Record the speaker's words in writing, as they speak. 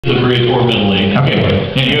The bridge orbitally. Okay.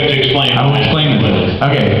 And you have to explain. I will explain this.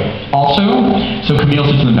 Okay. Also, so Camille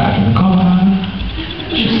sits in the back of the car.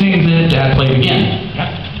 She sings it. Dad plays it again.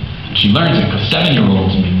 Yeah. She learns it because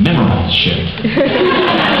 7-year-olds memorize shit.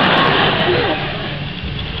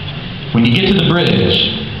 When you get to the bridge,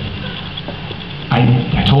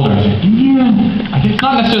 I told her, I said, yeah. It's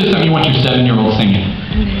not necessarily something you want your 7-year-old singing.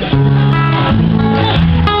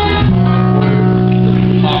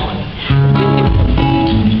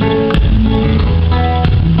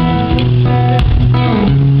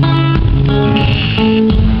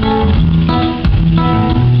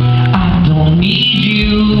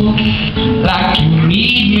 Like you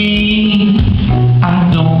need me, I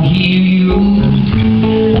don't hear you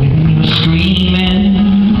when you're screaming.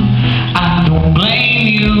 I don't blame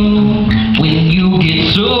you when you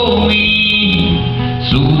get so mean.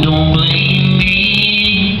 So don't blame me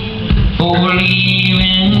for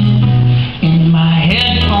leaving. In my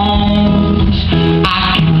headphones,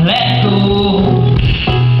 I can let go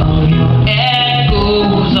of your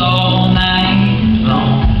echoes all night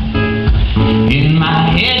long. In my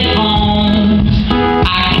headphones,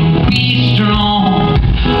 I can be strong,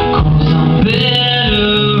 'cause I'm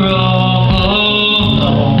better off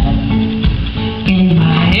alone. In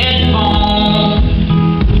my headphones.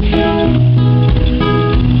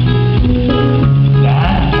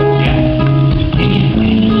 That, yeah,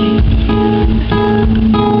 anyway.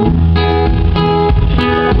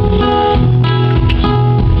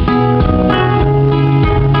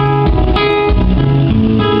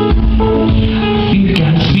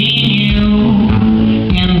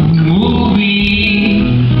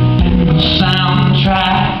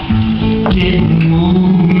 Didn't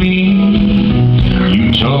move me.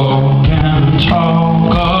 You talk and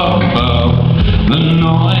talk about the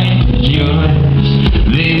noise your lips,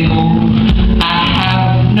 they move. I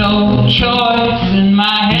have no choice. In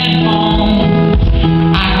my headphones,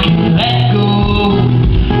 I can let go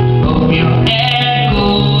of your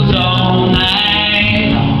echoes all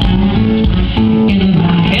night long. In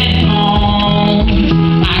my headphones,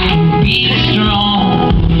 I can be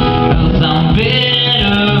strong, 'cause I'm better.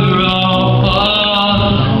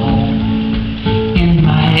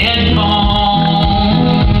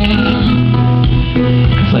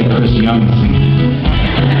 Like Chris Young singing.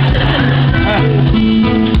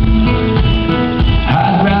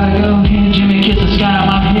 I'd rather go hear Jimmy kiss the sky on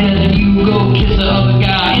my head than you go kiss the other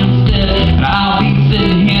guy instead. And I'll be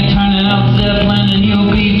sitting here turning up Zeppelin, and you'll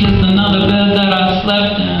be just another bed that I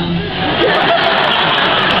slept in.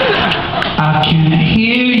 I can't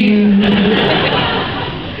hear you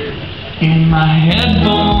in my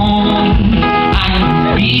headphones.